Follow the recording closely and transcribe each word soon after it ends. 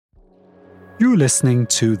You're listening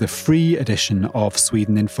to the free edition of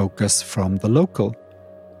Sweden in Focus from The Local.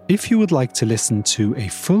 If you would like to listen to a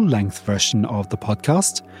full-length version of the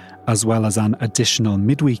podcast, as well as an additional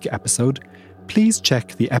midweek episode, please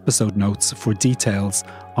check the episode notes for details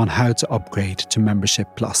on how to upgrade to Membership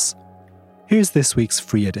Plus. Here's this week's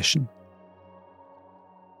free edition.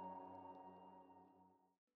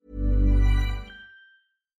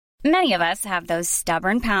 Many of us have those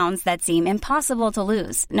stubborn pounds that seem impossible to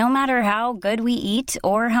lose, no matter how good we eat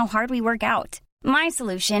or how hard we work out. My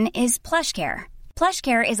solution is PlushCare.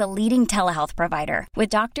 PlushCare is a leading telehealth provider with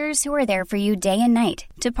doctors who are there for you day and night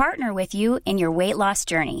to partner with you in your weight loss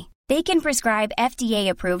journey. They can prescribe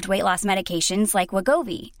FDA-approved weight loss medications like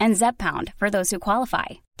Wegovy and Zepbound for those who qualify.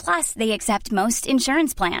 Plus, they accept most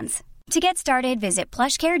insurance plans. To get started, visit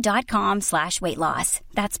plushcare.com/weightloss.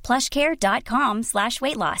 That's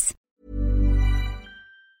plushcare.com/weightloss.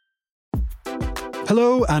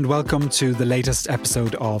 Hello and welcome to the latest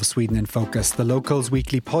episode of Sweden in Focus, the Local's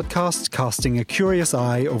weekly podcast casting a curious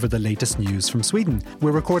eye over the latest news from Sweden.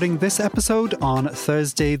 We're recording this episode on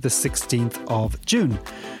Thursday, the 16th of June.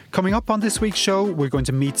 Coming up on this week's show, we're going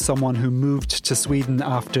to meet someone who moved to Sweden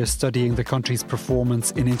after studying the country's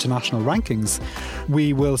performance in international rankings.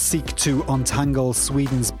 We will seek to untangle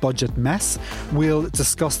Sweden's budget mess. We'll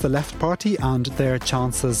discuss the Left Party and their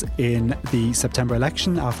chances in the September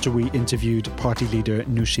election after we interviewed party leader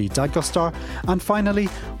Nooshi Dadgostar. And finally,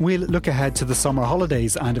 we'll look ahead to the summer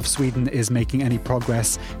holidays and if Sweden is making any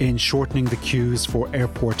progress in shortening the queues for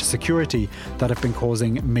airport security that have been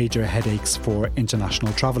causing major headaches for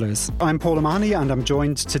international travellers. I'm Paul O'Mahony and I'm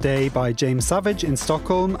joined today by James Savage in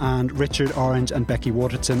Stockholm and Richard Orange and Becky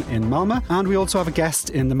Waterton in Malmö. And we also have a guest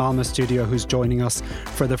in the Malmö studio who's joining us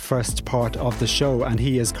for the first part of the show. And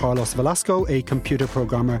he is Carlos Velasco, a computer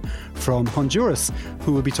programmer from Honduras,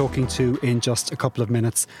 who we'll be talking to in just a couple of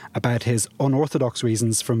minutes about his unorthodox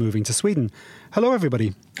reasons for moving to Sweden. Hello,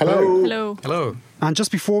 everybody. Hello. Hello. Hello. And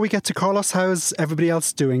just before we get to Carlos, how's everybody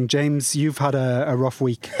else doing? James, you've had a rough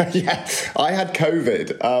week. Yeah, I had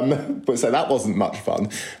COVID, so that wasn't much fun.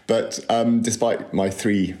 But despite my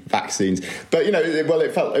 3 vaccines, but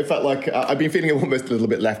it felt like I've been feeling almost a little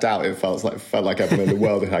bit left out. It felt like everyone in the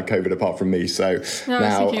world had COVID apart from me. So no, now I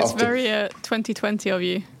was thinking it's very 2020 of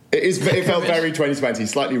you. It felt very 2020,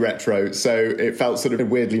 slightly retro, so it felt sort of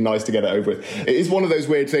weirdly nice to get it over with. It is one of those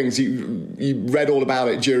weird things. You read all about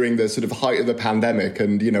it during the sort of height of the pandemic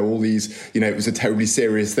and, all these, it was a terribly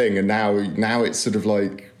serious thing. And now it's sort of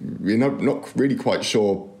like, you're not really quite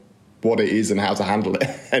sure what it is and how to handle it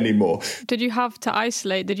anymore. Did you have to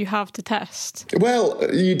isolate? Did you have to test? Well,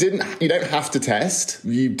 you don't have to test.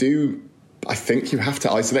 You do. I think you have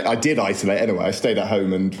to isolate. I did isolate anyway. I stayed at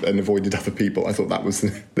home and avoided other people. I thought that was the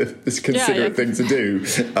considerate thing to do.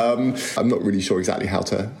 I'm not really sure exactly how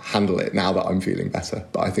to handle it now that I'm feeling better,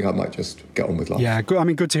 but I think I might just get on with life. Yeah,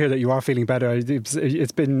 good to hear that you are feeling better.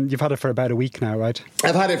 You've had it for about a week now, right?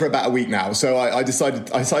 I've had it for about a week now. So I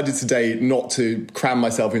decided today not to cram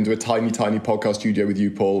myself into a tiny podcast studio with you,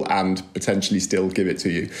 Paul, and potentially still give it to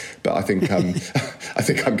you. But I think I'm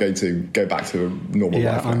going to go back to a normal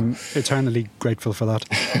life now. I'm eternally grateful for that.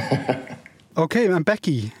 Okay, and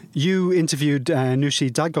Becky, you interviewed Nooshi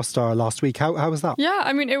Dadgostar last week. How was that? Yeah,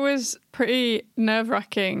 I mean, it was pretty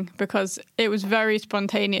nerve-wracking because it was very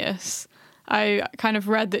spontaneous. I kind of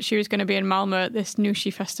read that she was going to be in Malmö at this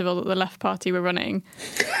Nooshi festival that the Left Party were running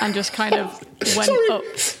and just kind of went up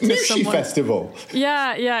to Nooshi festival?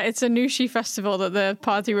 Yeah, it's a Nooshi festival that the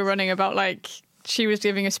party were running about, like, she was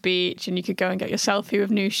giving a speech and you could go and get your selfie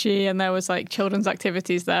with Nooshi and there was, like, children's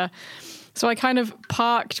activities there. So I kind of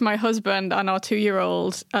parked my husband and our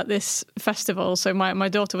 2-year-old at this festival. So my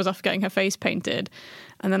daughter was off getting her face painted.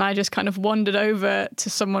 And then I just kind of wandered over to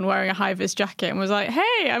someone wearing a high-vis jacket and was like,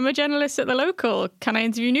 hey, I'm a journalist at The Local. Can I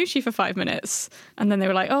interview Nooshi for 5 minutes? And then they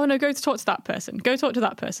were like, oh, no, go to talk to that person. Go talk to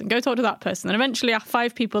that person. Go talk to that person. And eventually,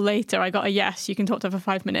 5 people later, I got a yes, you can talk to her for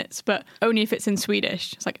 5 minutes, but only if it's in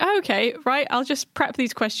Swedish. It's like, oh, okay, right, I'll just prep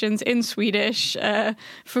these questions in Swedish,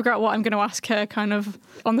 figure out what I'm going to ask her kind of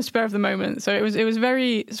on the spur of the moment. So it was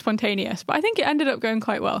very spontaneous, but I think it ended up going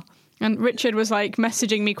quite well. And Richard was like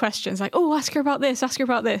messaging me questions like, oh, ask her about this, ask her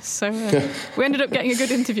about this. So we ended up getting a good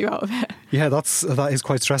interview out of it. Yeah, that is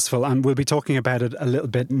quite stressful. And we'll be talking about it a little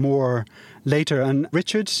bit more later. And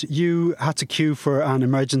Richard, you had to queue for an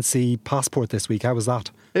emergency passport this week. How was that?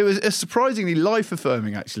 It was surprisingly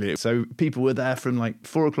life-affirming, actually. So people were there from like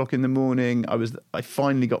 4 o'clock in the morning. I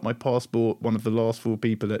finally got my passport, one of the last 4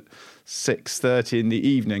 people, at 6:30 in the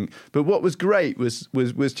evening. But what was great was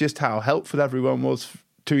just how helpful everyone was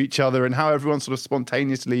to each other and how everyone sort of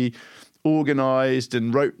spontaneously organised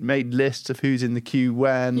and made lists of who's in the queue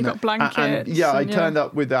when. You got blankets. I turned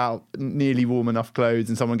up without nearly warm enough clothes,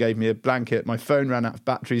 and someone gave me a blanket. My phone ran out of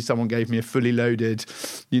batteries. Someone gave me a fully loaded,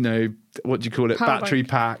 what do you call it? Battery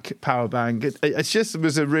pack, power bank. It just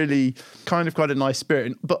was a really quite a nice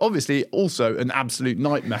spirit, but obviously also an absolute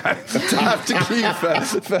nightmare to have to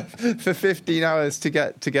queue for 15 hours to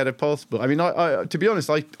get a passport. I mean, I to be honest,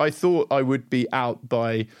 I thought I would be out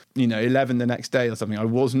by 11 the next day or something. I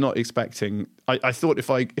was not expecting. I thought if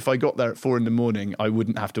I got there at 4 a.m, I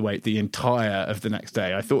wouldn't have to wait the entire of the next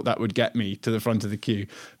day. I thought that would get me to the front of the queue,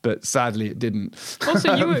 but sadly it didn't.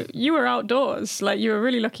 Also, you were outdoors. Like, you were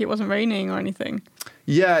really lucky it wasn't raining or anything.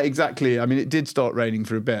 Yeah, exactly. I mean, it did start raining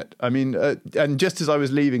for a bit. I mean, and just as I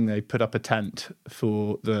was leaving, they put up a tent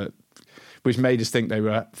which made us think they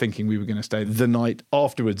were thinking we were going to stay the night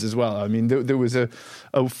afterwards as well. I mean, there was a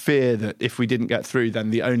fear that if we didn't get through, then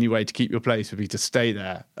the only way to keep your place would be to stay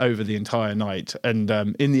there over the entire night. And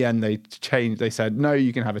in the end, they changed. They said, no,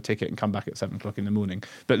 you can have a ticket and come back at 7 o'clock in the morning.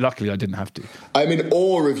 But luckily, I didn't have to. I'm in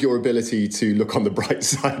awe of your ability to look on the bright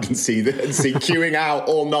side and see queuing out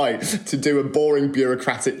all night to do a boring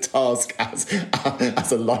bureaucratic task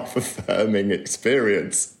as a life-affirming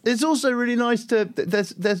experience. It's also really nice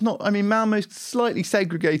there's not, I mean, Malmö's a slightly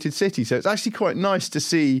segregated city, so it's actually quite nice to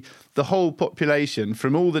see the whole population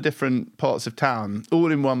from all the different parts of town all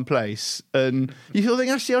in one place. And you feel,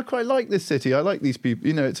 actually, I quite like this city. I like these people.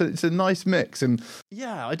 It's a nice mix. And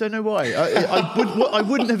yeah, I don't know why. I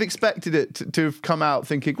wouldn't have expected it to have come out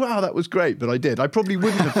thinking, wow, that was great, but I did. I probably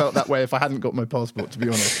wouldn't have felt that way if I hadn't got my passport, to be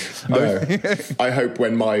honest. No. I hope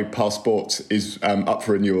when my passport is up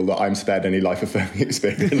for renewal that I'm spared any life-affirming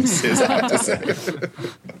experiences, I have to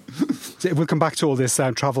say. We'll come back to all this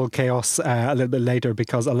travel chaos a little bit later,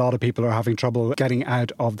 because a lot of people are having trouble getting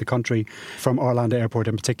out of the country, from Arlanda Airport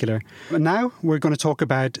in particular. But now we're going to talk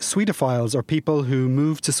about Swedophiles, or people who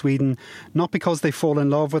move to Sweden not because they fall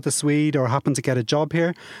in love with a Swede or happen to get a job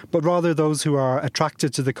here, but rather those who are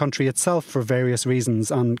attracted to the country itself for various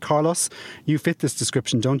reasons. And Carlos, you fit this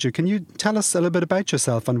description, don't you? Can you tell us a little bit about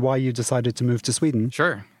yourself and why you decided to move to Sweden?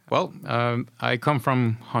 Sure. Well, I come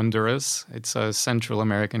from Honduras. It's a Central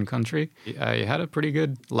American country. I had a pretty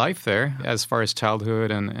good life there as far as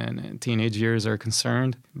childhood and teenage years are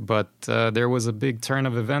concerned. But there was a big turn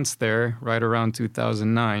of events there right around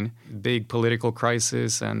 2009. Big political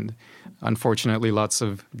crisis and, unfortunately, lots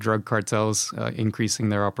of drug cartels increasing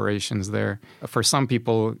their operations there. For some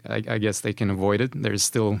people, I guess they can avoid it. There's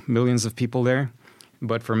still millions of people there.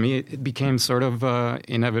 But for me, it became sort of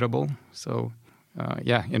inevitable. So...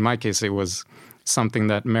 in my case, it was something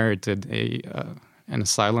that merited an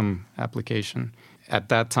asylum application. At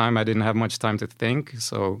that time, I didn't have much time to think,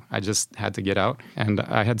 so I just had to get out. And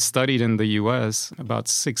I had studied in the U.S. about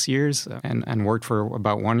 6 years and worked for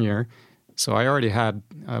about 1 year. So I already had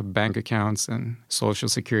bank accounts and social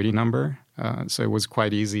security number. So it was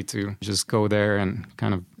quite easy to just go there and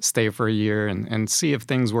kind of stay for a year and see if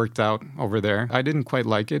things worked out over there. I didn't quite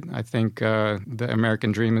like it. I think the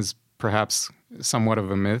American dream is perhaps somewhat of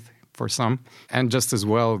a myth for some. And just as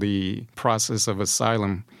well, the process of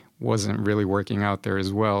asylum wasn't really working out there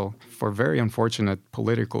as well for very unfortunate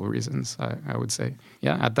political reasons, I would say.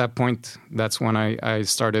 Yeah, at that point, that's when I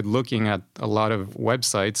started looking at a lot of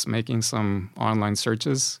websites, making some online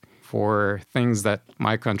searches for things that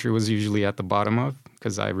my country was usually at the bottom of,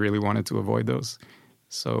 because I really wanted to avoid those.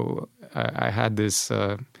 So I had this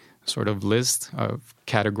sort of list of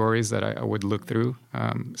categories that I would look through.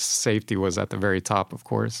 Safety was at the very top, of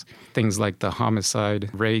course. Things like the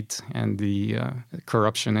homicide rate and the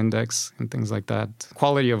corruption index and things like that.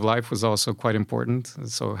 Quality of life was also quite important,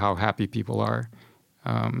 so how happy people are.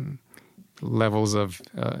 Levels of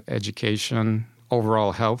education,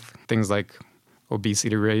 overall health, things like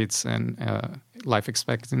obesity rates and life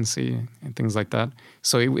expectancy and things like that.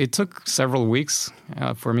 So it took several weeks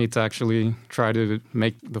for me to actually try to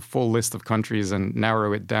make the full list of countries and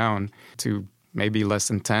narrow it down to maybe less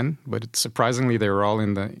than 10. But surprisingly, they were all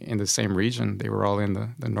in the same region. They were all in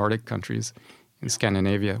the Nordic countries in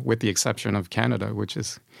Scandinavia, with the exception of Canada, which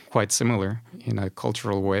is quite similar in a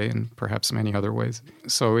cultural way and perhaps many other ways.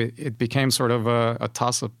 So it became sort of a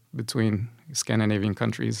toss-up between Scandinavian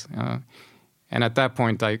countries. And at that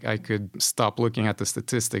point, I could stop looking at the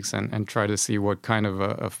statistics and try to see what kind of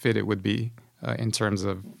a fit it would be in terms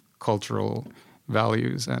of cultural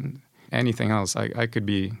values and anything else. I could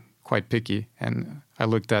be quite picky. And I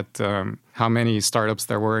looked at how many startups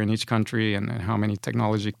there were in each country and how many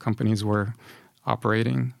technology companies were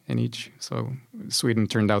operating in each. So Sweden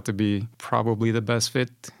turned out to be probably the best fit,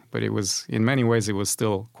 but in many ways, it was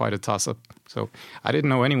still quite a toss-up. So I didn't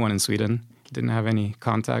know anyone in Sweden, didn't have any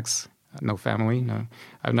contacts. no family. No,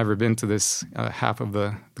 I've never been to this half of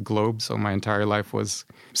the globe, so my entire life was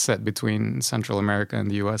set between Central America and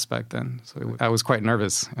the U.S. back then. So I was quite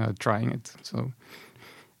nervous trying it. So.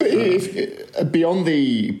 Beyond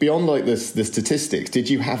like the statistics, did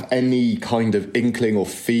you have any kind of inkling or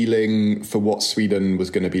feeling for what Sweden was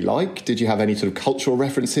going to be like? Did you have any sort of cultural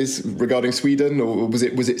references regarding Sweden, or was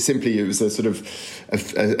it simply a sort of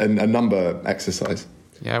a number exercise?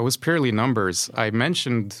 Yeah, it was purely numbers. I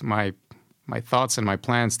mentioned my thoughts and my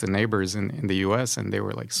plans to neighbors in the U.S., and they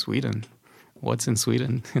were like, Sweden? What's in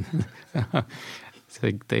Sweden?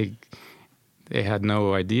 They had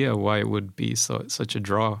no idea why it would be such a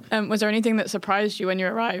draw. Was there anything that surprised you when you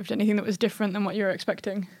arrived? Anything that was different than what you were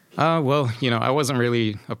expecting? Well, I wasn't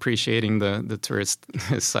really appreciating the tourist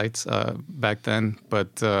sites back then,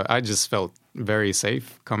 but I just felt very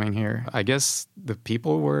safe coming here. I guess the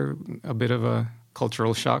people were a bit of a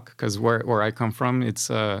cultural shock because where I come from, it's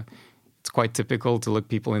quite typical to look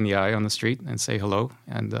people in the eye on the street and say hello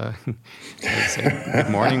and say good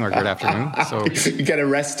morning or good afternoon. So you get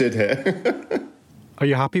arrested here. Are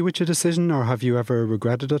you happy with your decision, or have you ever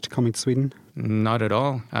regretted it coming to Sweden? Not at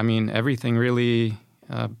all. I mean, everything really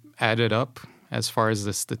added up as far as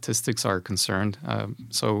the statistics are concerned.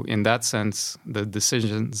 So in that sense, the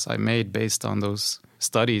decisions I made based on those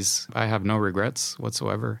studies, I have no regrets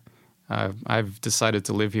whatsoever. I've decided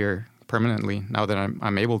to live here permanently now that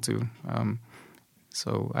I'm able to.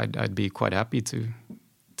 So I'd be quite happy to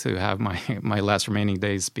have my last remaining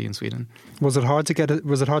days be in Sweden. Was it hard to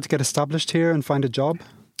get established here and find a job?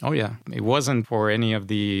 Oh yeah, it wasn't for any of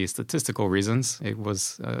the statistical reasons. It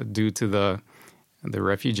was due to the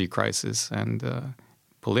refugee crisis and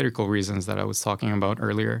political reasons that I was talking about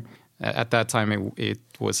earlier. At that time, it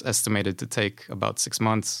was estimated to take about 6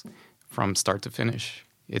 months from start to finish.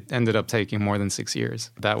 It ended up taking more than 6 years.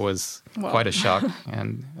 That was quite a shock.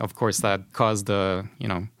 And of course, that caused a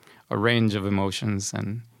range of emotions.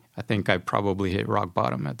 And I think I probably hit rock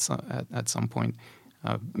bottom at some point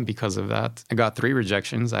because of that. I got 3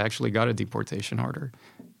 rejections. I actually got a deportation order.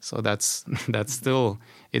 So that's still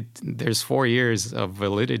it. There's 4 years of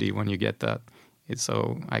validity when you get that.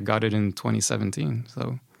 So I got it in 2017.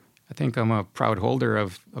 So I think I'm a proud holder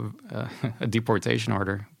of a deportation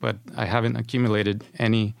order, but I haven't accumulated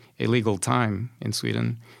any illegal time in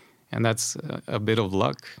Sweden. And that's a bit of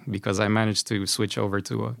luck because I managed to switch over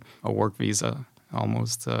to a work visa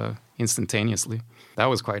almost instantaneously. That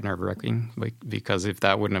was quite nerve-wracking because if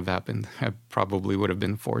that wouldn't have happened, I probably would have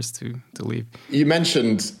been forced to leave. You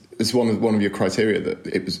mentioned as one of your criteria that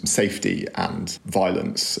it was safety and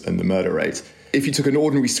violence and the murder rate. If you took an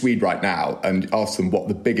ordinary Swede right now and asked them what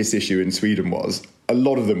the biggest issue in Sweden was, a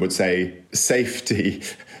lot of them would say safety,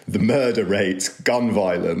 the murder rate, gun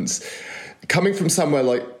violence. Coming from somewhere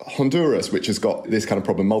like Honduras, which has got this kind of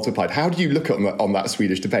problem multiplied, how do you look on that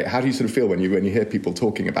Swedish debate? How do you sort of feel when you hear people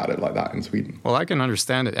talking about it like that in Sweden? Well, I can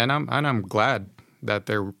understand it, and I'm glad that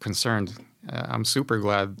they're concerned. I'm super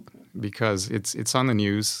glad because it's on the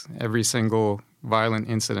news. Every single violent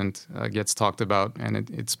incident gets talked about, and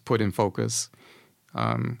it's put in focus.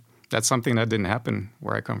 That's something that didn't happen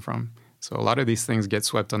where I come from. So a lot of these things get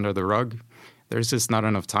swept under the rug. There's just not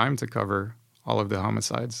enough time to cover all of the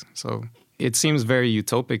homicides. So it seems very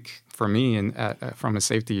utopic for me and from a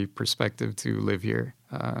safety perspective to live here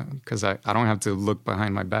because I don't have to look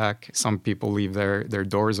behind my back. Some people leave their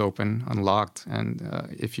doors open, unlocked, and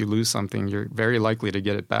if you lose something, you're very likely to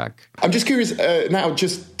get it back. I'm just curious now,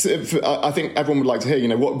 I think everyone would like to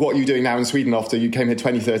hear, what are you doing now in Sweden after you came here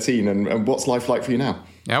 2013 and what's life like for you now?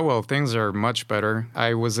 Yeah, well, things are much better.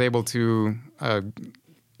 I was able to,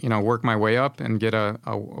 work my way up and get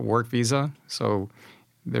a work visa. So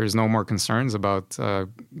there's no more concerns about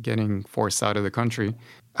getting forced out of the country.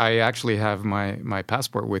 I actually have my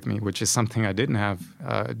passport with me, which is something I didn't have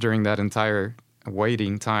during that entire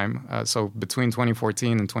waiting time. So between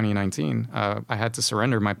 2014 and 2019, I had to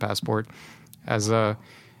surrender my passport as a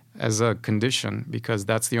condition because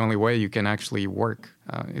that's the only way you can actually work.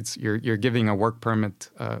 You're giving a work permit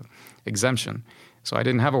exemption. So I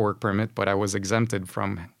didn't have a work permit, but I was exempted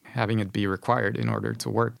from having it be required in order to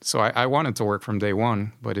work. So I wanted to work from day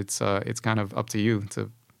one, but it's kind of up to you to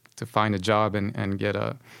find a job and get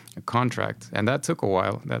a contract. And that took a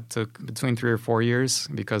while. That took between 3 or 4 years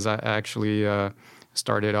because I actually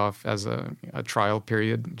started off as a trial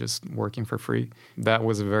period, just working for free. That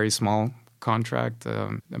was a very small contract,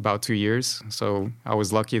 about 2 years. So I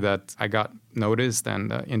was lucky that I got noticed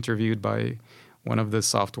and interviewed by one of the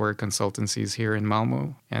software consultancies here in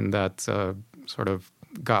Malmö, and that sort of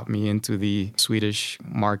got me into the Swedish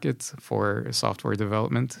market for software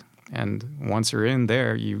development. And once you're in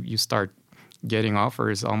there, you start getting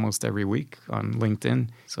offers almost every week on LinkedIn.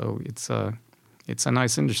 So it's a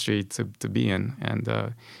nice industry to be in.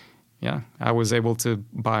 And I was able to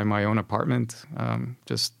buy my own apartment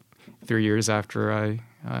just 3 years after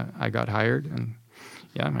I got hired. And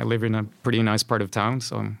I live in a pretty nice part of town,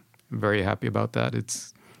 so I'm very happy about that.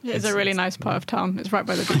 It's a really nice part of town. It's right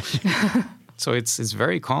by the beach. So it's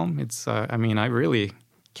very calm. It's I really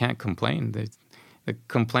can't complain. The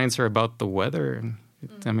complaints are about the weather. And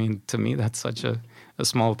to me, that's such a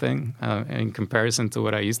small thing in comparison to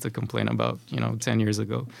what I used to complain about, 10 years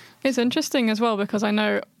ago. It's interesting as well, because I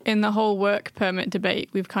know in the whole work permit debate,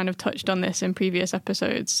 we've kind of touched on this in previous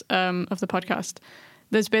episodes of the podcast.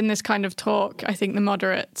 There's been this kind of talk, I think the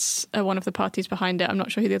moderates are one of the parties behind it, I'm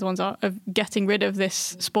not sure who the other ones are, of getting rid of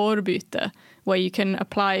this spårbyte, where you can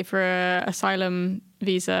apply for an asylum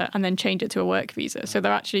visa and then change it to a work visa. So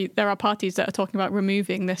there are parties that are talking about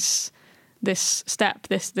removing this step,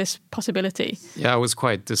 this possibility. Yeah, I was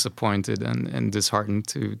quite disappointed and disheartened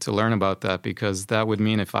to learn about that, because that would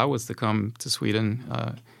mean if I was to come to Sweden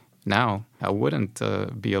now, I wouldn't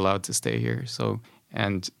be allowed to stay here.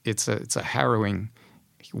 And it's a harrowing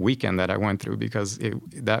weekend that I went through, because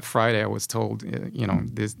that Friday I was told,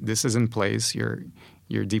 this is in place.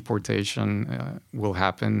 Your deportation will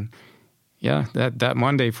happen. Yeah, that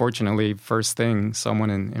Monday, fortunately, first thing, someone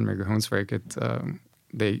in Migrationsverket,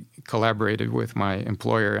 they collaborated with my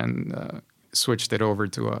employer and switched it over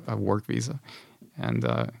to a work visa. And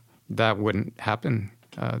that wouldn't happen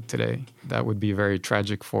today. That would be very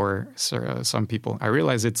tragic for some people. I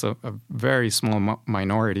realize it's a very small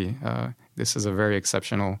minority. This is a very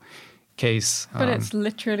exceptional case. But it's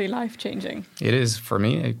literally life-changing. It is for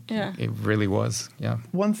me. It really was. Yeah.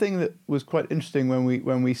 One thing that was quite interesting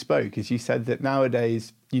when we spoke is you said that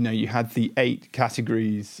nowadays, you had the 8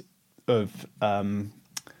 categories of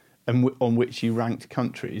on which you ranked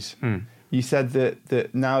countries. You said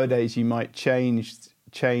that nowadays you might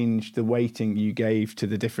change the weighting you gave to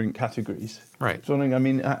the different categories. Right. So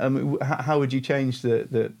how would you change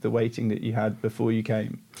the weighting that you had before you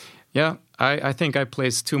came? Yeah, I think I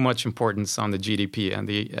placed too much importance on the GDP and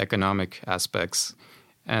the economic aspects.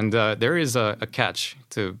 And there is a catch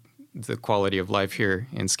to the quality of life here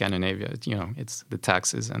in Scandinavia. It's the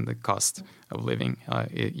taxes and the cost of living.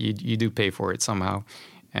 You do pay for it somehow.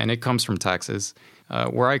 And it comes from taxes.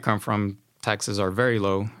 Where I come from, taxes are very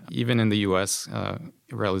low, even in the U.S.,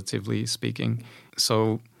 relatively speaking.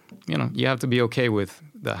 So, you have to be okay with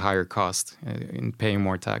the higher cost in paying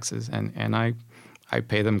more taxes. And I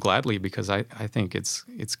pay them gladly, because I think it's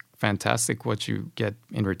fantastic what you get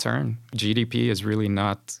in return. GDP is really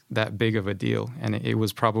not that big of a deal. And it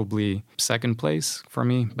was probably second place for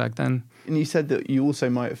me back then. And you said that you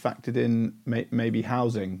also might have factored in maybe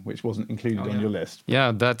housing, which wasn't included on your list.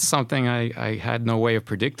 Yeah, that's something I had no way of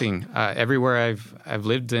predicting. Everywhere I've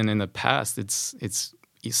lived in the past, it's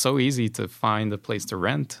so easy to find a place to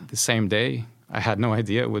rent the same day. I had no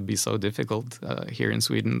idea it would be so difficult here in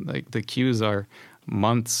Sweden. Like, the queues are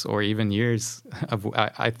months or even years.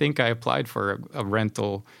 I think I applied for a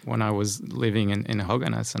rental when I was living in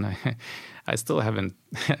Höganäs, and I still haven't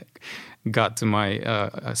got to my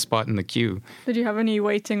spot in the queue. Did you have any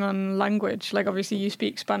waiting on language? Like, obviously you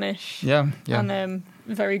speak Spanish, and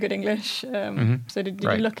very good English. So did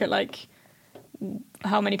you look at like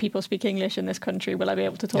how many people speak English in this country? Will I be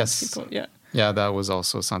able to talk to people? Yeah, that was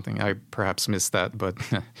also something. I perhaps missed that, but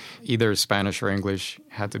either Spanish or English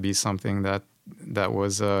had to be something that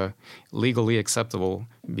was legally acceptable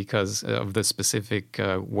because of the specific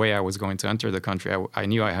way I was going to enter the country. I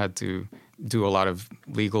knew I had to do a lot of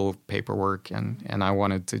legal paperwork, and I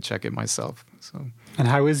wanted to check it myself. So. And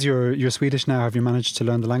how is your Swedish now? Have you managed to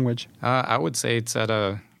learn the language? I would say it's at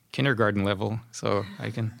a kindergarten level, so I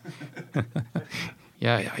can...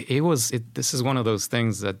 Yeah, this is one of those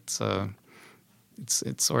things that...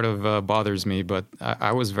 It sort of bothers me, but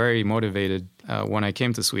I was very motivated when I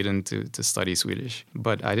came to Sweden to study Swedish.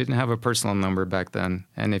 But I didn't have a personal number back then.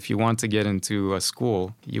 And if you want to get into a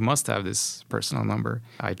school, you must have this personal number.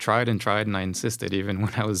 I tried and I insisted even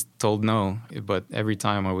when I was told no. But every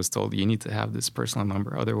time I was told, you need to have this personal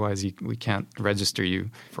number. Otherwise, we can't register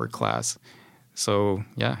you for class. So,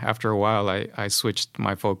 yeah, after a while, I switched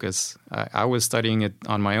my focus. I was studying it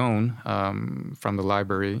on my own from the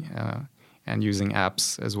library and using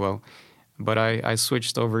apps as well. But I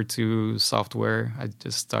switched over to software. I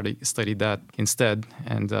just studied that instead.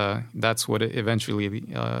 And that's what eventually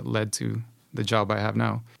led to the job I have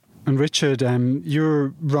now. And Richard,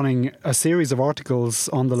 you're running a series of articles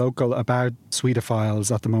on The Local about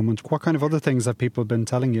Swedophiles at the moment. What kind of other things have people been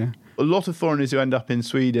telling you? A lot of foreigners who end up in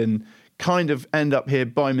Sweden kind of end up here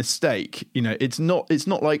by mistake. You know, it's not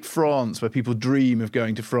like France, where people dream of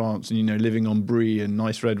going to France and, you know, living on brie and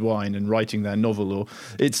nice red wine and writing their novel. Or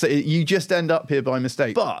you just end up here by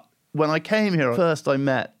mistake. But when I came here, first I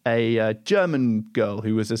met a German girl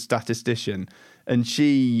who was a statistician, and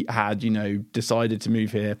she had, you know, decided to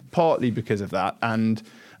move here partly because of that. And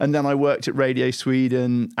then I worked at Radio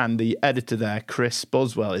Sweden, and the editor there, Chris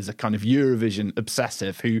Boswell, is a kind of Eurovision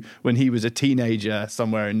obsessive who, when he was a teenager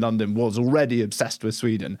somewhere in London, was already obsessed with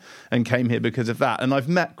Sweden and came here because of that. And I've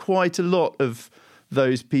met quite a lot of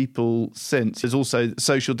those people since. There's also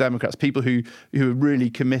social democrats, people who are really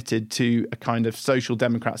committed to a kind of social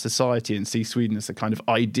democrat society and see Sweden as a kind of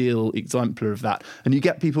ideal exemplar of that. And you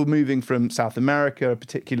get people moving from South America,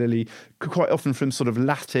 particularly quite often from sort of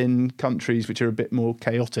Latin countries, which are a bit more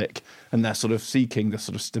chaotic, and they're sort of seeking the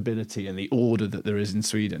sort of stability and the order that there is in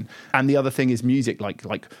Sweden. And the other thing is music, like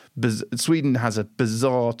Sweden has a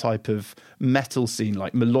bizarre type of metal scene,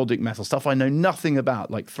 like melodic metal, stuff I know nothing about,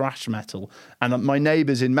 like thrash metal. And my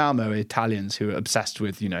neighbours in Malmö are Italians who are obsessed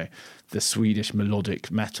with, you know, the Swedish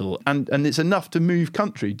melodic metal. And it's enough to move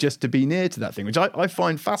country just to be near to that thing, which I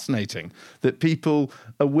find fascinating, that people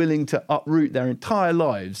are willing to uproot their entire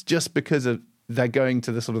lives just because of they're going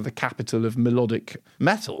to the sort of the capital of melodic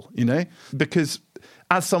metal, you know? Because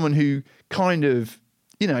as someone who kind of,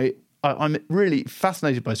 you know, I'm really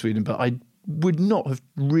fascinated by Sweden, but I would not have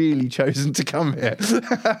really chosen to come here.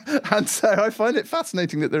 And so I find it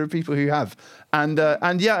fascinating that there are people who have. And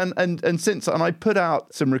since I put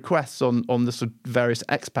out some requests on the sort of various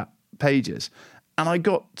expat pages, and I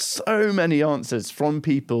got so many answers from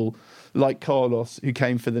people like Carlos, who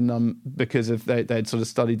came for because of they'd sort of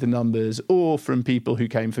studied the numbers, or from people who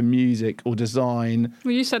came for music or design.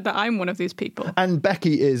 Well, you said that I'm one of these people. And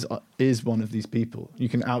Becky is one of these people. You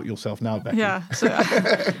can out yourself now, Becky. Yeah. So,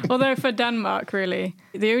 although for Denmark, really,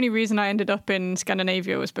 the only reason I ended up in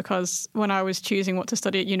Scandinavia was because when I was choosing what to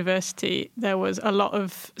study at university, there was a lot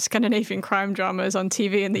of Scandinavian crime dramas on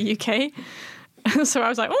TV in the UK. So I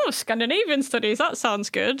was like, oh, Scandinavian studies, that sounds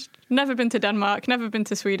good. Never been to Denmark, never been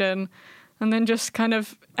to Sweden. And then just kind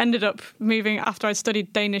of ended up moving, after I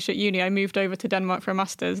studied Danish at uni, I moved over to Denmark for a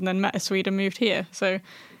master's and then met a Swede and moved here. So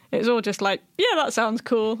it was all just like, yeah, that sounds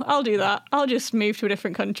cool. I'll do that. I'll just move to a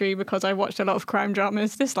different country because I watched a lot of crime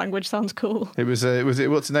dramas. This language sounds cool. Was it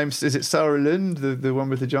what's the name? Is it Sarah Lund, the one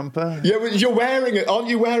with the jumper? Yeah, well, aren't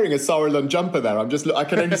you wearing a Sarah Lund jumper there? I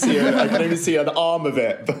can only see an arm of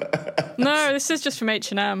it. No, this is just from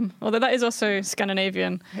H&M. Although that is also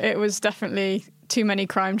Scandinavian. It was definitely too many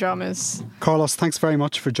crime dramas. Carlos, thanks very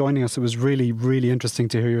much for joining us. It was really, really interesting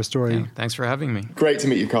to hear your story. Yeah, thanks for having me. Great to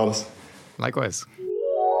meet you, Carlos. Likewise.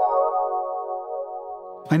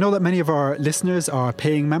 I know that many of our listeners are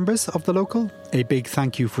paying members of The Local. A big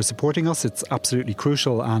thank you for supporting us. It's absolutely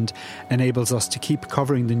crucial and enables us to keep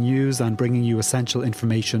covering the news and bringing you essential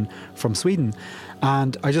information from Sweden.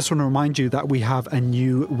 And I just want to remind you that we have a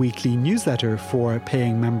new weekly newsletter for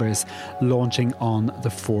paying members launching on the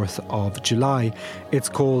 4th of July. It's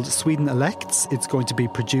called Sweden Elects. It's going to be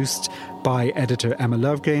produced by editor Emma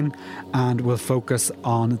Lövgren and will focus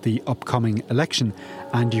on the upcoming election.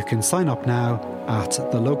 And you can sign up now at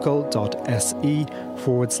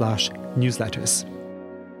thelocal.se/newsletters.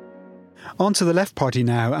 On to the Left Party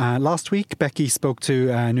now. Last week, Becky spoke to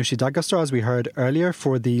Nooshi Dadgostar, as we heard earlier,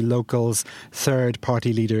 for The Local's third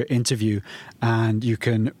party leader interview. And you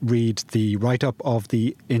can read the write-up of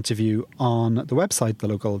the interview on the website,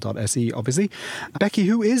 thelocal.se, obviously. Becky,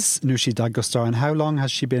 who is Nooshi Dadgostar and how long has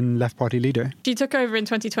she been Left Party leader? She took over in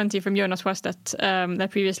 2020 from Jonas Sjöstedt, their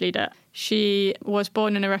previous leader. She was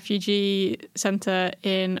born in a refugee centre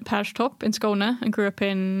in Perstorp in Skåne and grew up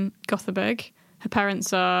in Gothenburg. Her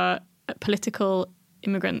parents are political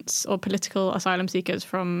immigrants or political asylum seekers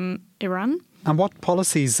from Iran. And what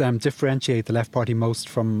policies differentiate the Left Party most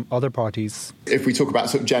from other parties? If we talk about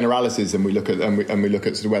sort of generalities and we look at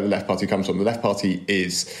sort of where the Left Party comes from, the Left Party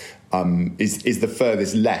is the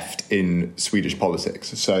furthest left in Swedish politics.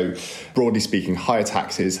 So, broadly speaking, higher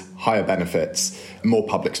taxes, higher benefits, more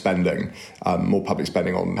public spending on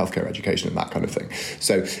healthcare, education and that kind of thing.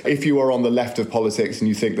 So if you are on the left of politics and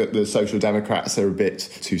you think that the Social Democrats are a bit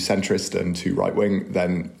too centrist and too right-wing,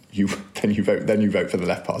 then you vote for the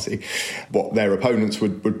Left Party. What their opponents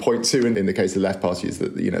would point to in the case of the Left Party is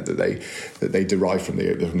that that they derive from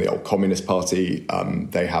the old Communist Party.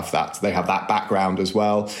 They have that background as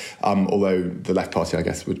well. Although the Left Party, I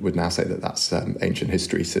guess, would now say that that's ancient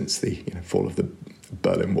history since the fall of the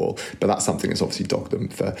Berlin Wall, but that's something that's obviously dogged them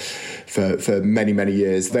for many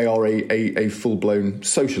years. They are a full-blown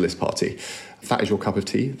socialist party. if that is your cup of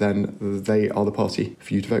tea, then they are the party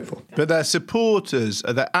for you to vote for. But their supporters,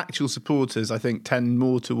 their actual supporters, I think, tend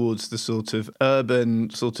more towards the sort of urban,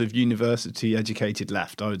 sort of university-educated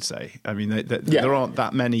left, I would say. I mean, there aren't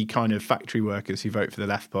that many kind of factory workers who vote for the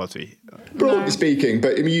Left Party. Broadly speaking,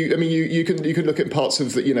 but you could look at parts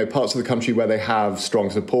of the country where they have strong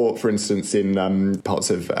support. For instance, in parts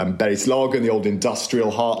of Bergslagen, the old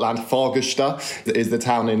industrial heartland, Fagersta is the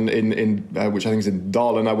town in which I think is in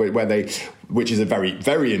Dalarna, which is a very,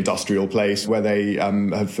 very industrial place where they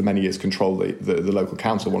have for many years controlled the local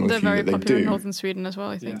council. One of the few that they do. They're very popular in northern Sweden as well,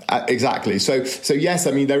 I think. Exactly. So yes,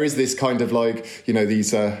 I mean there is this kind of like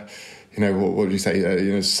these. What would you say?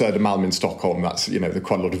 Södermalm in Stockholm. That's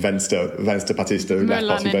quite a lot of Vänsterpartister Left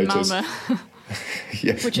Party voters.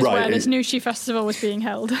 Yeah, which is where this Nooshi festival was being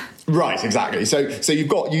held. Right, exactly. So you've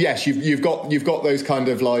got those kind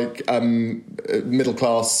of like middle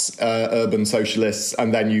class urban socialists,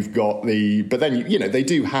 and then you've got they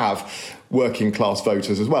do have working class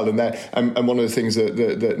voters as well, and one of the things that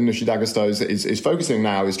Nooshi Dadgostar is focusing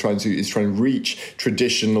now is trying to reach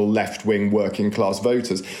traditional left wing working class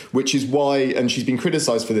voters, which is why, and she's been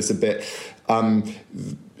criticised for this a bit.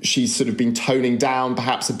 She's sort of been toning down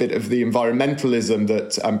perhaps a bit of the environmentalism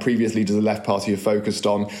that previous leaders of the Left Party have focused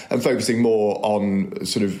on, and focusing more on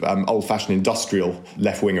sort of old-fashioned industrial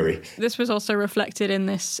left-wingery. This was also reflected in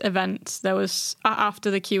this event. There was, after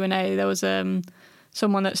the Q&A, there was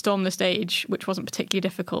someone that stormed the stage, which wasn't particularly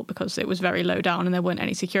difficult because it was very low down and there weren't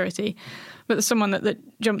any security. But there's someone that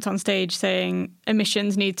jumped on stage saying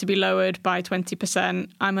emissions need to be lowered by 20%.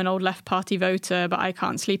 I'm an old Left Party voter, but I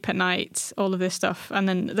can't sleep at night, all of this stuff. And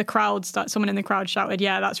then someone in the crowd shouted,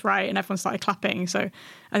 yeah, that's right. And everyone started clapping. So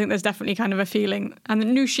I think there's definitely kind of a feeling. And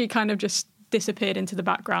then Nooshi kind of just disappeared into the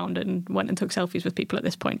background and went and took selfies with people at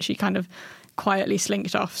this point. She kind of quietly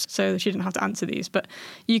slinked off so she didn't have to answer these. But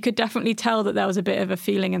you could definitely tell that there was a bit of a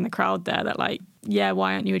feeling in the crowd there that like, yeah,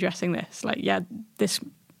 why aren't you addressing this? Like, yeah, this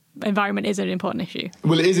environment is an important issue.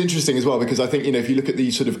 Well, it is interesting as well because I think, if you look at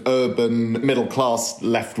these sort of urban middle class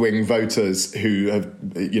left wing voters who have,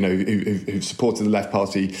 who've supported the Left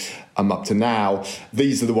Party up to now,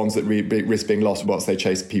 these are the ones that risk being lost whilst they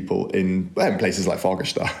chase people in places like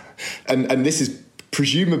Fagersta. And this is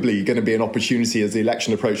presumably going to be an opportunity as the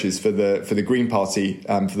election approaches for the Green Party,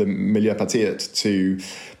 for the Miljöpartiet, to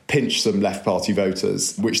pinch some Left Party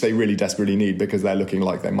voters, which they really desperately need because they're looking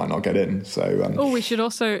like they might not get in. So, we should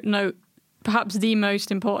also note perhaps the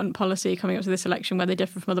most important policy coming up to this election where they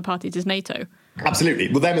differ from other parties is NATO. Absolutely.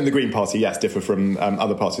 Well, them and the Green Party, yes, differ from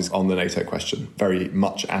other parties on the NATO question. Very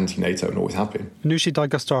much anti-NATO and always have been. Nooshi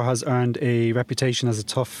Dadgostar has earned a reputation as a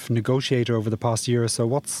tough negotiator over the past year or so.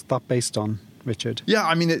 What's that based on, Richard? Yeah,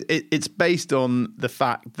 I mean, it's based on the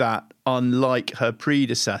fact that, unlike her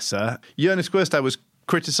predecessor, Jonas Sjöstedt was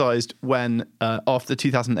criticised when, after the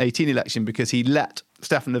 2018 election, because he let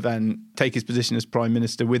Stefan Löfven take his position as Prime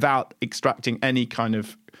Minister without extracting any kind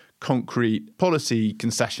of concrete policy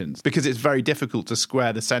concessions, because it's very difficult to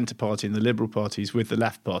square the Centre Party and the Liberal parties with the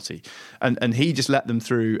Left Party. And he just let them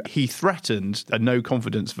through. He threatened a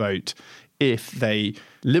no-confidence vote if they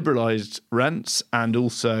liberalised rents and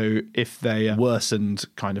also if they worsened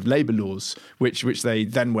kind of labour laws, which they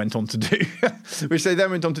then went on to do.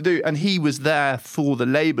 And he was there for the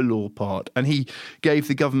labour law part, and he gave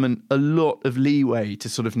the government a lot of leeway to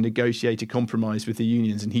sort of negotiate a compromise with the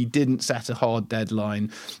unions, and he didn't set a hard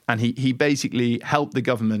deadline, and he basically helped the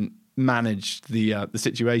government managed the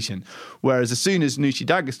situation. Whereas as soon as Nooshi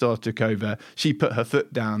Dadgostar took over, she put her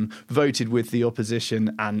foot down, voted with the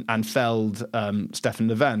opposition and felled Stefan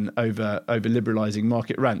Löfven over liberalising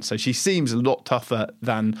market rent. So she seems a lot tougher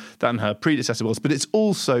than her predecessor was. But it's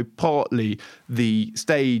also partly the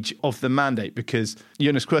stage of the mandate, because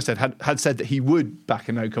Jonas Sjöstedt had said that he would back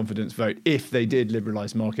a no-confidence vote if they did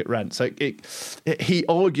liberalise market rent. So he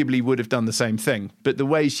arguably would have done the same thing. But the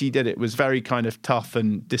way she did it was very kind of tough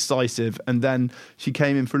and decisive. And then she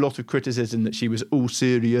came in for a lot of criticism that she was all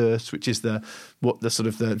serious, which is the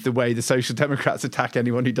way the Social Democrats attack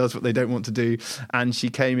anyone who does what they don't want to do. And she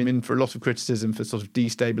came in for a lot of criticism for sort of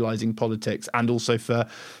destabilising politics and also for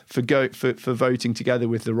voting together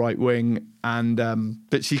with the right wing. And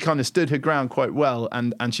but she kind of stood her ground quite well,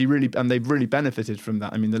 and they've really benefited from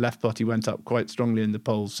that. I mean, the Left Party went up quite strongly in the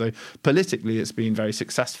polls, so politically it's been very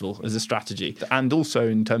successful as a strategy, and also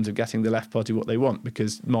in terms of getting the Left Party what they want,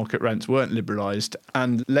 because market rents weren't liberalised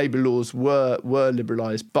and labour laws were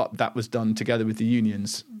liberalised, but that was done together with the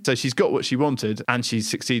unions. So she's got what she wanted and she's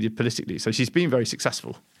succeeded politically. So she's been very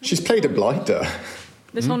successful. She's played a blinder.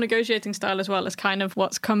 This whole negotiating style as well is kind of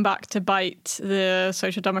what's come back to bite the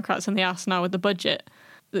Social Democrats in the ass now with the budget.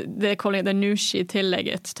 they're calling it the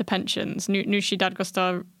Nooshi-tillägget to pensions. Nooshi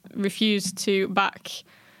Dadgostar refused to back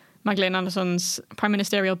Magdalena Andersson's prime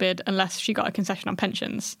ministerial bid unless she got a concession on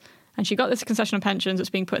pensions. And she got this concession on pensions that's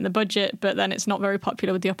being put in the budget, but then it's not very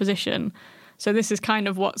popular with the opposition. So this is kind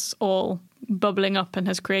of what's all bubbling up and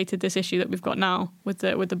has created this issue that we've got now with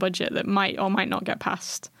the budget that might or might not get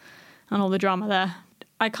passed and all the drama there.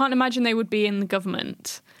 I can't imagine they would be in the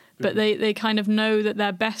government, but they kind of know that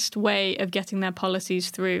their best way of getting their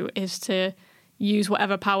policies through is to use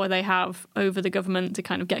whatever power they have over the government to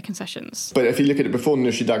kind of get concessions. But if you look at it before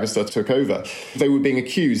Nooshi Dadgostar took over, they were being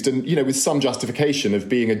accused, and with some justification, of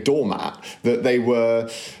being a doormat, that they were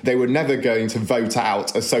never going to vote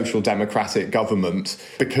out a social democratic government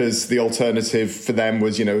because the alternative for them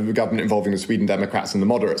was, a government involving the Sweden Democrats and the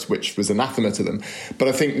moderates, which was anathema to them. But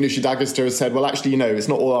I think Nooshi Dadgostar has said, well, actually, it's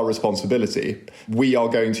not all our responsibility. We are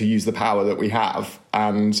going to use the power that we have.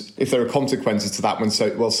 And if there are consequences to that,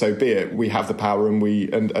 so be it. We have the power, and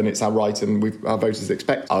it's our right, and our voters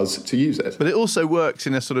expect us to use it. But it also works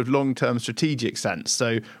in a sort of long-term strategic sense.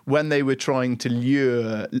 So when they were trying to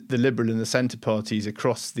lure the Liberal and the Centre parties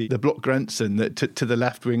across the blockgrenzen to the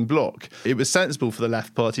left-wing bloc, it was sensible for the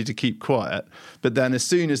Left Party to keep quiet. But then as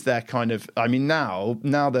soon as they're now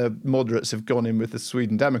the moderates have gone in with the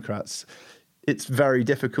Sweden Democrats, it's very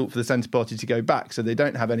difficult for the Centre Party to go back, so they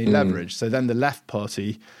don't have any leverage. So then the Left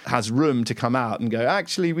Party has room to come out and go,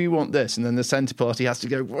 actually, we want this. And then the Centre Party has to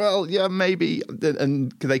go, well, yeah, maybe.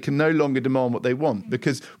 And they can no longer demand what they want,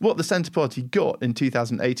 because what the Centre Party got in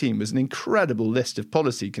 2018 was an incredible list of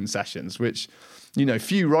policy concessions, which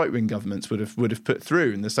few right-wing governments would have put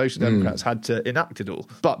through, and the Social Democrats had to enact it all.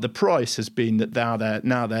 But the price has been that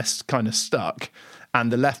now they're kind of stuck. And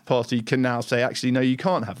the Left Party can now say, actually, no, you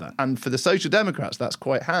can't have that. And for the Social Democrats, that's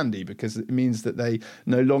quite handy, because it means that they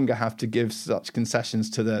no longer have to give such concessions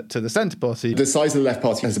to the Centre Party. The size of the Left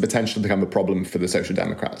Party has the potential to become a problem for the Social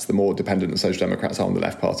Democrats. The more dependent the Social Democrats are on the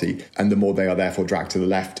Left Party, and the more they are therefore dragged to the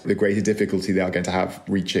left, the greater difficulty they are going to have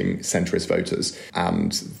reaching centrist voters.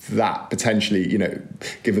 And that potentially,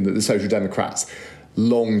 given that the Social Democrats'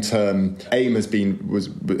 long-term aim has been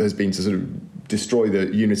to sort of destroy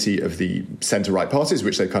the unity of the centre-right parties,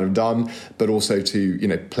 which they've kind of done, but also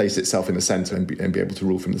to place itself in the centre and be able to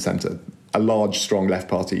rule from the centre. A large, strong Left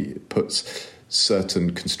Party puts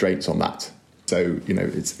certain constraints on that. So,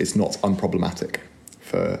 it's not unproblematic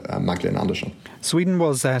for Magdalena Andersson. Sweden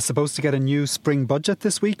was supposed to get a new spring budget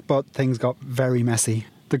this week, but things got very messy.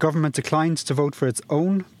 The government declined to vote for its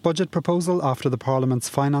own budget proposal after the Parliament's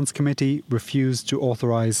Finance Committee refused to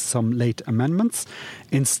authorise some late amendments.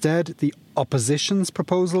 Instead, the opposition's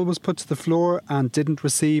proposal was put to the floor and didn't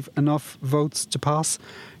receive enough votes to pass.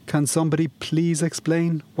 Can somebody please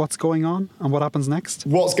explain what's going on and what happens next?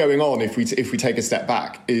 What's going on, if we take a step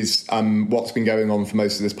back, is what's been going on for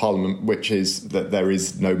most of this Parliament, which is that there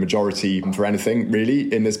is no majority for anything,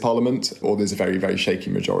 really, in this Parliament, or there's a very, very shaky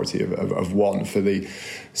majority of one for the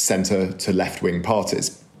centre to left-wing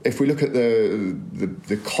parties. If we look at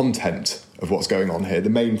the content of what's going on here, the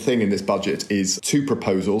main thing in this budget is two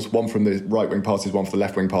proposals, one from the right-wing parties, one for the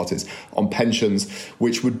left-wing parties, on pensions,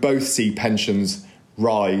 which would both see pensions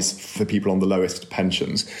rise for people on the lowest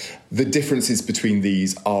pensions. The differences between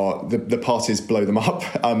these are the parties blow them up,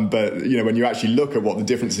 but when you actually look at what the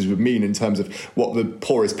differences would mean in terms of what the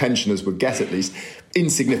poorest pensioners would get, at least,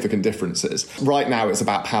 insignificant differences. Right now, it's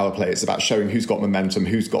about power play. It's about showing who's got momentum,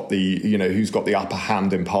 who's got the upper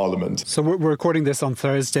hand in Parliament. So we're recording this on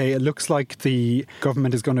Thursday. It looks like the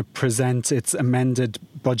government is going to present its amended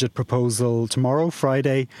budget proposal tomorrow,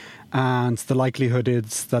 Friday, and the likelihood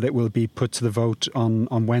is that it will be put to the vote on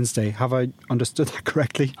Wednesday. Have I understood that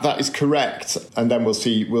correctly? That is correct, and then we'll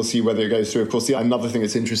see whether it goes through. Of course, another thing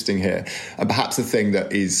that's interesting here, and perhaps the thing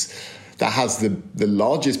that has the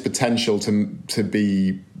largest potential to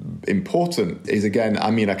be important, is again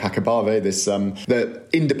Amina Kakabaveh, the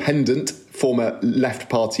independent former Left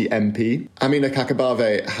Party MP. Amina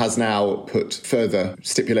Kakabaveh has now put further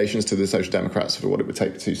stipulations to the Social Democrats for what it would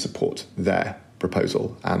take to support their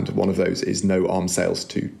proposal, and one of those is no arms sales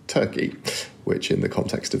to Turkey, which in the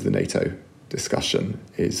context of the NATO discussion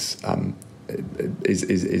is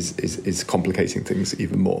complicating things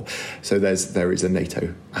even more. So there is a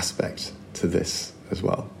NATO aspect to this as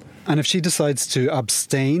well. And if she decides to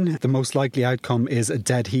abstain, the most likely outcome is a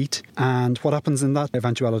dead heat. And what happens in that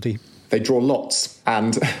eventuality? They draw lots,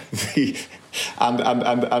 and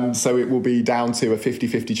so it will be down to a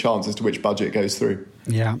 50-50 chance as to which budget goes through.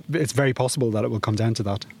 Yeah, it's very possible that it will come down to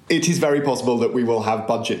that. It is very possible that we will have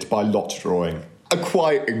budget by lot drawing. a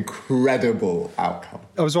quite incredible outcome.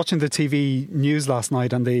 I was watching the TV news last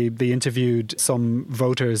night and they interviewed some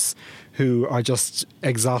voters who are just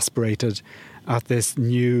exasperated at this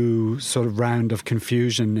new sort of round of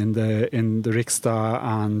confusion in the Riksdag,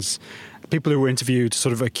 and people who were interviewed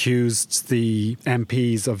sort of accused the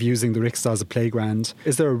MPs of using the Riksdag as a playground.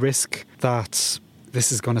 Is there a risk that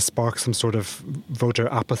this is going to spark some sort of voter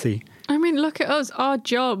apathy? I mean, look at us. Our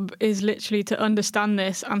job is literally to understand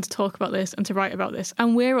this and to talk about this and to write about this,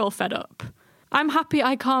 and we're all fed up. I'm happy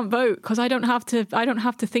I can't vote because I don't have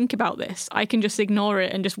to think about this. I can just ignore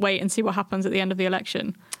it and just wait and see what happens at the end of the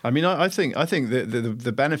election. I mean, I think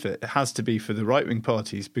the benefit has to be for the right-wing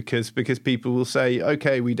parties because people will say,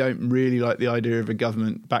 OK, we don't really like the idea of a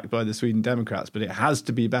government backed by the Sweden Democrats, but it has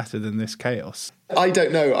to be better than this chaos. I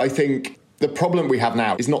don't know. I think the problem we have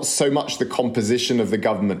now is not so much the composition of the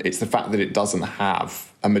government, it's the fact that it doesn't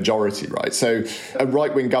have a majority, right? So a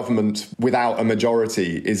right-wing government without a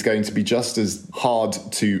majority is going to be just as hard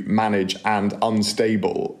to manage and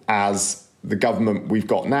unstable as the government we've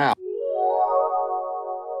got now.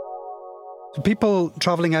 People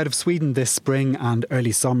travelling out of Sweden this spring and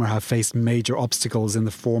early summer have faced major obstacles in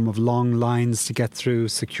the form of long lines to get through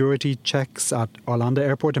security checks at Arlanda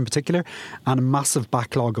Airport in particular, and a massive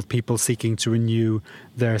backlog of people seeking to renew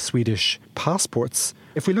their Swedish passports.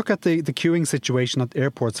 If we look at the queuing situation at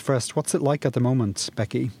airports first, what's it like at the moment,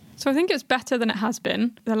 Becky? So I think it's better than it has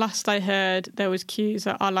been. The last I heard, there was queues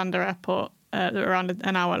at Arlanda Airport that were around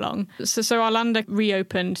an hour long. So Arlanda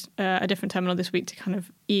reopened a different terminal this week to kind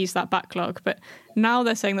of ease that backlog. But now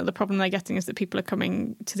they're saying that the problem they're getting is that people are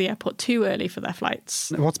coming to the airport too early for their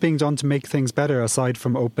flights. What's being done to make things better, aside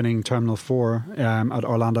from opening Terminal 4 at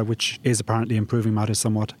Arlanda, which is apparently improving matters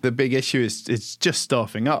somewhat? The big issue is just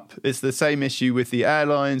staffing up. It's the same issue with the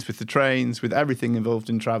airlines, with the trains, with everything involved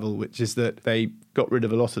in travel, which is that they got rid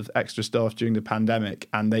of a lot of extra staff during the pandemic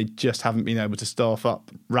and they just haven't been able to staff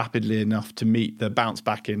up rapidly enough to meet the bounce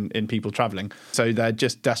back in people travelling. So they're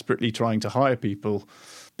just desperately trying to hire people.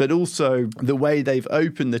 But also the way they've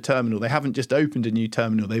opened the terminal, they haven't just opened a new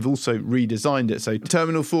terminal, they've also redesigned it. So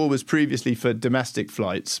Terminal 4 was previously for domestic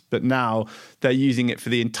flights, but now they're using it for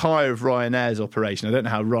the entire of Ryanair's operation. I don't know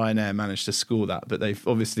how Ryanair managed to score that, but they've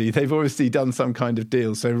obviously done some kind of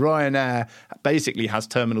deal. So Ryanair basically has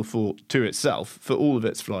Terminal 4 to itself for all of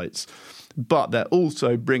its flights. But they're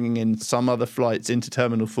also bringing in some other flights into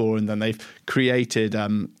Terminal 4, and then they've created,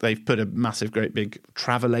 they've put a massive, great big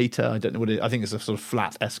travelator, I don't know what it is, I think it's a sort of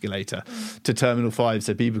flat escalator to Terminal 5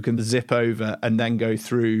 so people can zip over and then go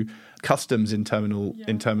through customs in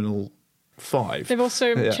Terminal 5. They've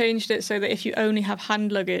also changed it so that if you only have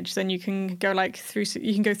hand luggage, then you can go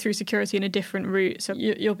through security in a different route. So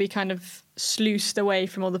you'll be kind of sluiced away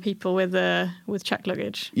from all the people with checked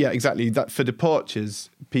luggage. Yeah, exactly. That for departures,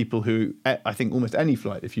 people who I think almost any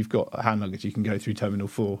flight, if you've got hand luggage, you can go through Terminal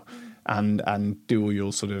 4 and do all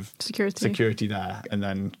your sort of security there, and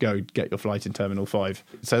then go get your flight in Terminal 5.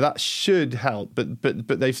 So that should help,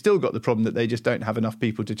 but they've still got the problem that they just don't have enough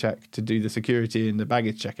people to do the security and the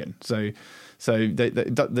baggage check-in. So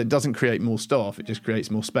that doesn't create more staff; it just creates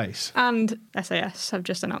more space. And SAS have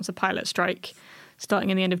just announced a pilot strike starting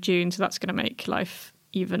in the end of June, so that's going to make life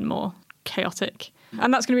even more chaotic.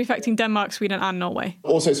 And that's going to be affecting Denmark, Sweden and Norway.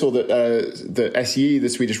 Also saw that the SJ, the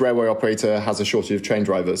Swedish railway operator, has a shortage of train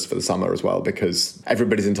drivers for the summer as well, because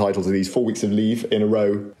everybody's entitled to these 4 weeks of leave in a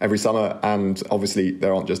row every summer. And obviously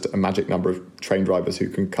there aren't just a magic number of train drivers who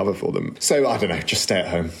can cover for them. So I don't know, just stay at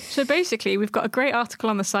home. So basically, we've got a great article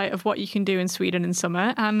on the site of what you can do in Sweden in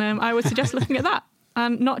summer. And I would suggest looking at that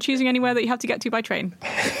and not choosing anywhere that you have to get to by train.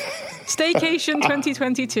 Staycation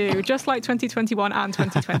 2022, just like 2021 and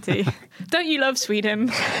 2020. Don't you love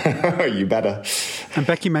Sweden? You better. And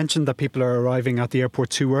Becky mentioned that people are arriving at the airport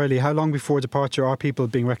too early. How long before departure are people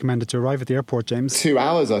being recommended to arrive at the airport, James? 2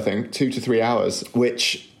 hours, I think, 2 to 3 hours,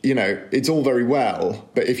 which, it's all very well.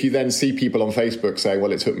 But if you then see people on Facebook saying,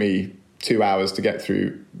 well, it took me 2 hours to get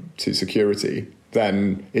through to security,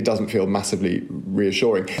 then it doesn't feel massively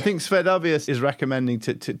reassuring. I think Swedavia is recommending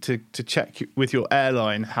to check with your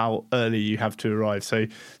airline how early you have to arrive. So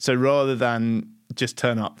rather than just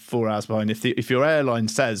turn up 4 hours behind, if your airline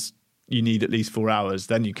says you need at least 4 hours,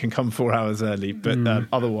 then you can come 4 hours early. But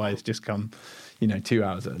otherwise, just come 2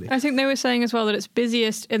 hours early. I think they were saying as well that it's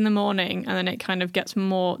busiest in the morning and then it kind of gets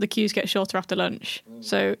more, the queues get shorter after lunch.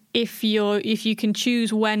 So if you can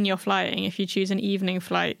choose when you're flying, if you choose an evening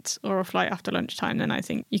flight or a flight after lunchtime, then I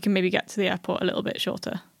think you can maybe get to the airport a little bit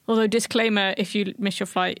shorter. Although, disclaimer, if you miss your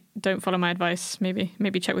flight, don't follow my advice.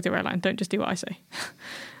 Maybe check with your airline. Don't just do what I say.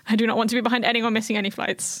 I do not want to be behind anyone missing any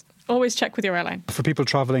flights. always check with your airline. For people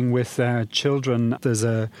travelling with children, there's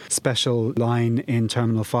a special line in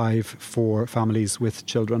Terminal 5 for families with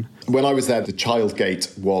children. When I was there, the child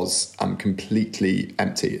gate was completely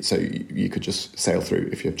empty, so you could just sail through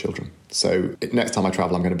if you have children. So next time I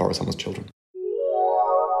travel, I'm going to borrow someone's children.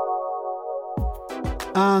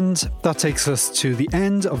 And that takes us to the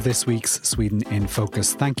end of this week's Sweden in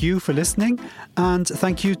Focus. Thank you for listening, and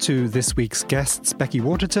thank you to this week's guests Becky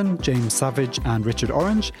Waterton, James Savage and Richard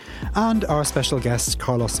Orange, and our special guest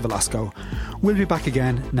Carlos Velasco. We'll be back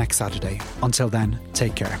again next Saturday. Until then,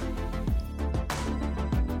 take care.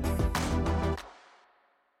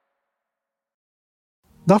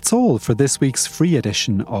 That's all for this week's free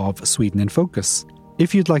edition of Sweden in Focus.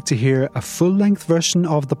 If you'd like to hear a full-length version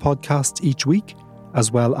of the podcast each week, as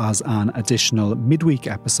well as an additional midweek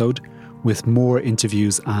episode with more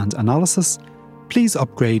interviews and analysis, please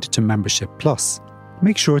upgrade to Membership Plus.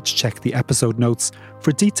 Make sure to check the episode notes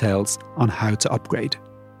for details on how to upgrade.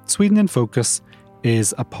 Sweden in Focus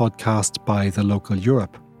is a podcast by The Local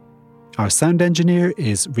Europe. Our sound engineer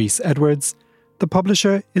is Rhys Edwards. The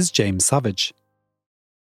publisher is James Savage.